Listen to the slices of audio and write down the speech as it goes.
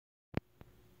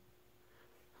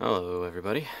Hello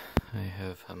everybody, I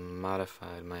have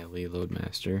modified my Lee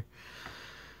Loadmaster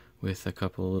with a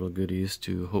couple of little goodies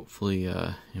to hopefully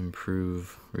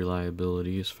improve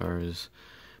reliability as far as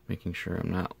making sure I'm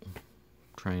not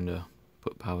trying to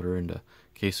put powder into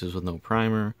cases with no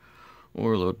primer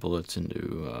or load bullets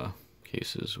into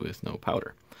cases with no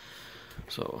powder.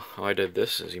 So how I did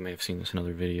this is, you may have seen this in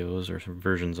other videos or some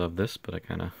versions of this, but I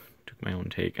kind of took my own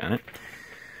take on it.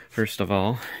 First of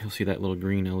all, you'll see that little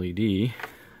green LED.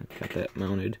 I've got that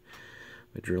mounted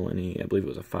by drilling I believe it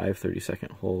was a 5/32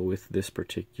 hole with this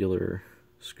particular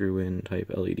screw-in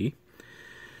type LED.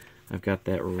 I've got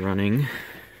that running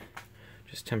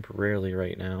just temporarily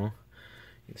right now.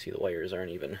 You can see the wires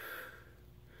aren't even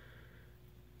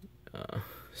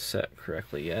set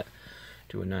correctly yet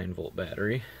to a 9-volt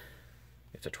battery.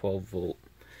 It's a 12-volt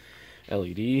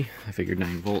LED. I figured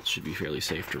 9 volts should be fairly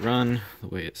safe to run the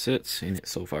way it sits, and it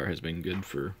so far has been good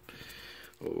for,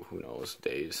 oh, who knows,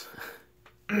 days.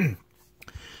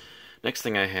 Next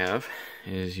thing I have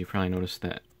is, you probably noticed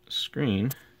that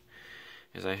screen,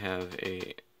 is I have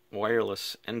a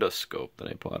wireless endoscope that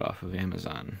I bought off of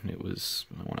Amazon. It was,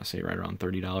 I want to say, right around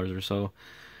 $30 or so.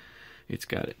 It's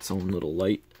got its own little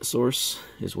light source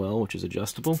as well, which is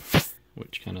adjustable,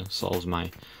 which kind of solves my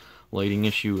lighting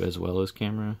issue as well as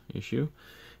camera issue.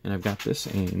 And I've got this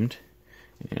aimed,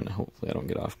 and hopefully I don't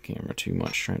get off camera too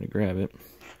much trying to grab it,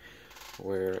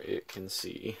 where it can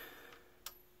see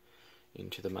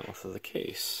into the mouth of the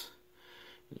case.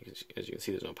 As you can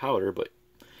see, there's no powder, but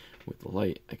with the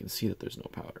light I can see that there's no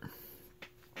powder.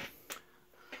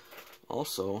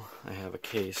 Also, I have a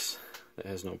case that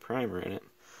has no primer in it,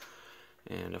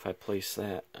 and if I place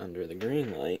that under the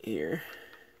green light here,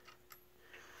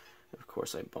 of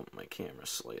course I bumped my camera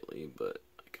slightly, but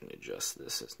I can adjust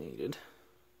this as needed.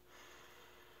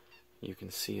 You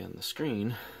can see on the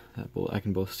screen that I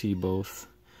can see both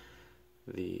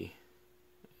the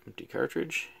empty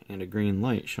cartridge and a green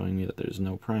light showing me that there's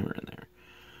no primer in there.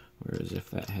 Whereas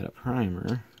if that had a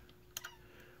primer,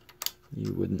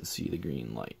 you wouldn't see the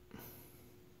green light.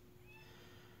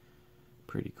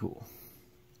 Pretty cool.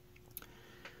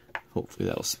 Hopefully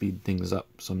that'll speed things up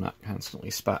so I'm not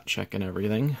constantly spot checking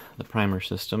everything. The primer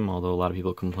system, although a lot of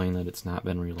people complain that it's not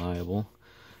been reliable,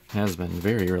 has been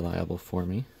very reliable for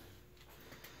me.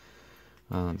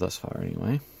 Thus far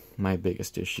anyway. My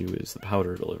biggest issue is the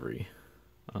powder delivery.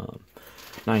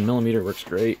 9mm works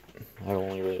great. I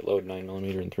only really load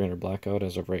 9mm and 300 blackout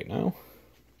as of right now.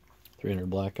 300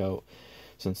 blackout,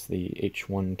 since the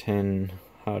H110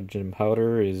 Hodgkin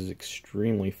powder is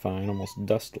extremely fine, almost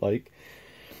dust-like,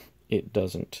 it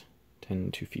doesn't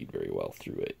tend to feed very well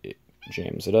through it. It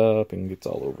jams it up and gets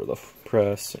all over the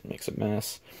press and makes a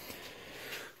mess.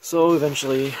 So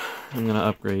eventually I'm going to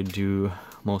upgrade to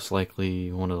most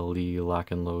likely one of the Lee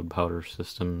lock and load powder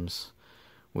systems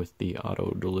with the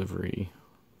auto delivery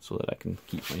so that I can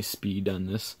keep my speed on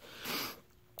this.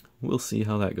 We'll see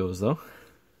how that goes though.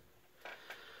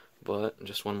 But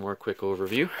just one more quick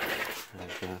overview.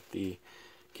 I've got the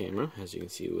camera, as you can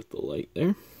see with the light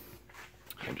there.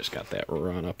 I've just got that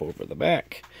run up over the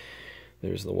back.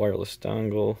 There's the wireless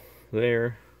dongle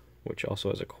there, which also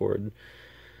has a cord.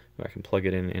 I can plug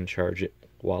it in and charge it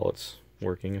while it's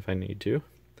working if I need to.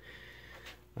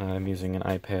 I'm using an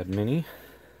iPad mini.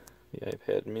 The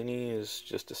iPad mini is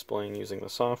just displaying, using the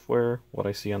software, what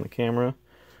I see on the camera,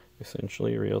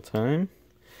 essentially real time.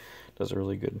 Does a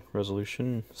really good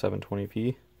resolution,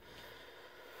 720p.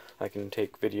 I can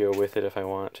take video with it if I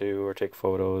want to, or take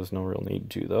photos, no real need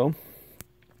to though.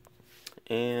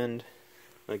 And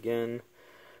again,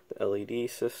 the LED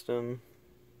system,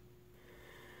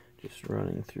 just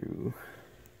running through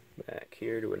back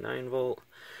here to a 9-volt.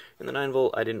 And the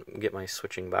 9-volt, I didn't get my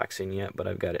switching box in yet, but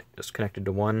I've got it just connected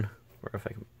to one, where if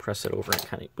I can press it over and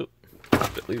kind of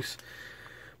pop it loose.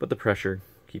 But the pressure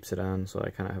keeps it on, so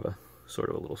I kind of have a sort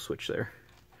of a little switch there.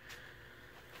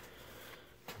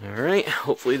 Alright,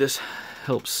 hopefully this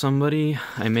helps somebody.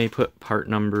 I may put part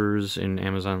numbers and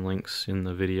Amazon links in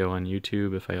the video on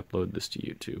YouTube if I upload this to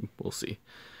YouTube. We'll see.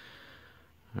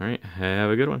 Alright, have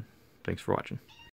a good one. Thanks for watching.